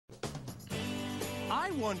I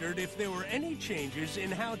wondered if there were any changes in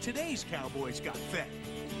how today's cowboys got fed.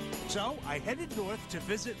 So I headed north to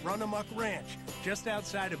visit Runamuk Ranch, just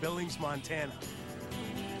outside of Billings, Montana.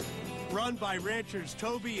 Run by ranchers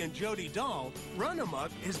Toby and Jody Dahl,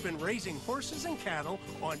 Runamuk has been raising horses and cattle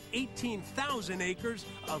on 18,000 acres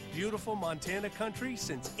of beautiful Montana country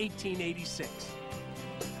since 1886.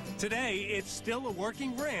 Today, it's still a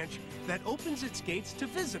working ranch that opens its gates to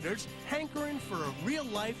visitors hankering for a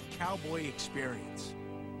real-life cowboy experience.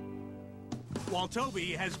 While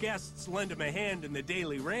Toby has guests lend him a hand in the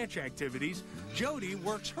daily ranch activities, Jody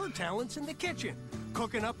works her talents in the kitchen,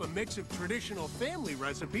 cooking up a mix of traditional family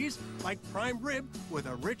recipes like prime rib with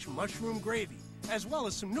a rich mushroom gravy, as well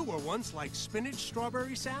as some newer ones like spinach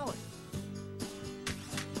strawberry salad.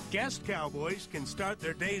 Guest cowboys can start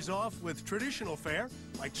their days off with traditional fare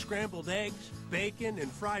like scrambled eggs, bacon,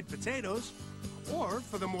 and fried potatoes, or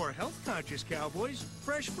for the more health-conscious cowboys,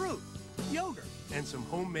 fresh fruit, yogurt, and some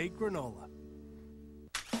homemade granola.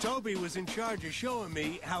 Toby was in charge of showing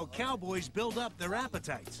me how cowboys build up their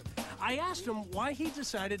appetites. I asked him why he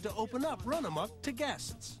decided to open up Runamuk to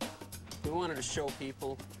guests. We wanted to show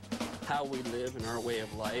people how we live and our way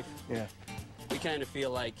of life. Yeah. We kind of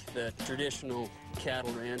feel like the traditional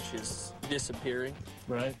cattle ranch is disappearing.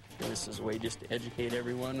 Right. And this is a way just to educate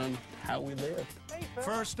everyone on how we live.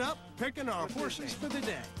 First up, picking our horses for the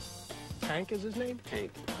day. Hank is his name?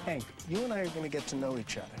 Hank. Hank, you and I are going to get to know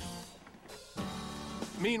each other.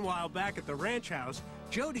 Meanwhile, back at the ranch house,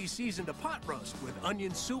 Jody seasoned a pot roast with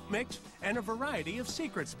onion soup mix and a variety of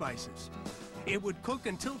secret spices. It would cook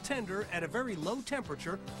until tender at a very low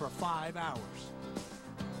temperature for 5 hours.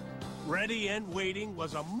 Ready and waiting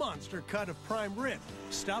was a monster cut of prime rib,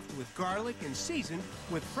 stuffed with garlic and seasoned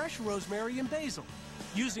with fresh rosemary and basil.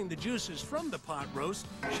 Using the juices from the pot roast,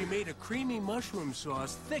 she made a creamy mushroom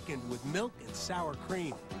sauce thickened with milk and sour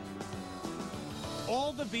cream.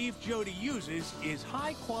 All the beef Jody uses is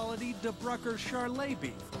high-quality De Brucker Charlet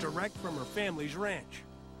beef, direct from her family's ranch.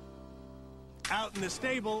 Out in the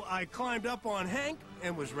stable, I climbed up on Hank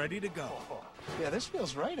and was ready to go. Yeah, this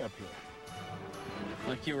feels right up here.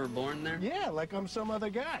 Like you were born there? Yeah, like I'm some other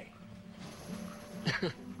guy.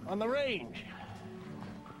 On the range.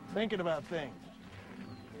 Thinking about things.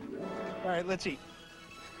 All right, let's eat.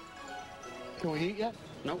 Can we eat yet?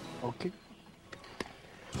 Nope. Okay.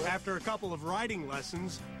 After a couple of riding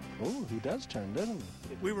lessons, Oh, he does turn, doesn't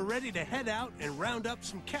he? we were ready to head out and round up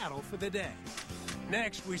some cattle for the day.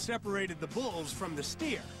 Next, we separated the bulls from the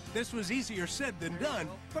steer. This was easier said than done,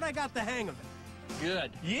 but I got the hang of it.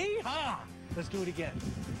 Good. Yeehaw! Let's do it again.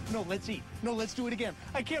 No, let's eat. No, let's do it again.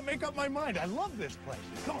 I can't make up my mind. I love this place.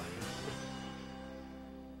 Come on.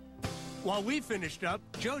 While we finished up,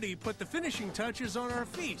 Jody put the finishing touches on our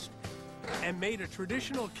feast and made a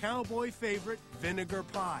traditional cowboy favorite, vinegar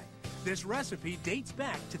pie. This recipe dates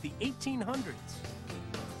back to the 1800s.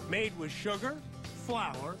 Made with sugar,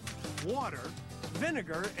 flour, water,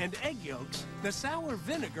 vinegar, and egg yolks, the sour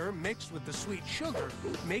vinegar mixed with the sweet sugar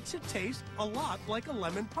makes it taste a lot like a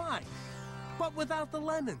lemon pie, but without the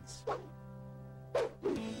lemons.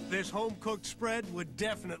 This home-cooked spread would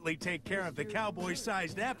definitely take care of the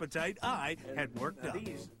cowboy-sized appetite I had worked up.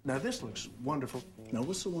 Now, this looks wonderful. Now,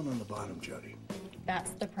 what's the one on the bottom, Jody?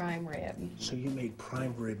 That's the prime rib. So you made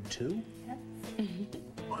prime rib, too? Yes.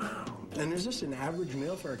 Wow. And is this an average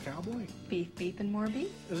meal for a cowboy? Beef, beef, and more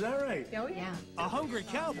beef. Is that right? Oh, yeah. A hungry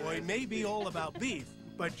cowboy may be all about beef,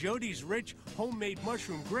 but Jody's rich homemade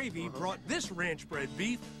mushroom gravy brought this ranch-bred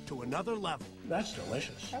beef to another level. That's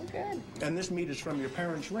delicious. Oh, good. And this meat is from your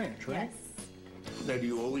parents' ranch, right? Yes. Now, do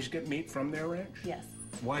you always get meat from their ranch? Yes.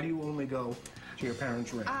 Why do you only go to your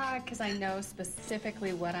parents' ranch? Because I know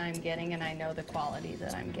specifically what I'm getting, and I know the quality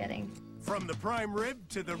that I'm getting. From the prime rib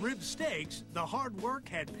to the rib steaks, the hard work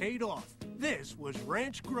had paid off. This was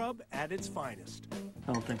ranch grub at its finest.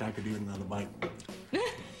 I don't think I could eat another bite.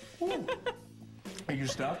 Ooh. Are you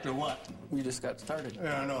stuffed or what? We just got started.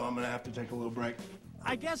 Yeah, no, I'm going to have to take a little break.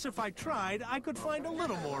 I guess if I tried, I could find a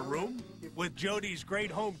little more room. With Jody's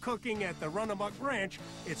great home cooking at the Runamuk Ranch,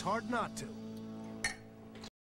 it's hard not to.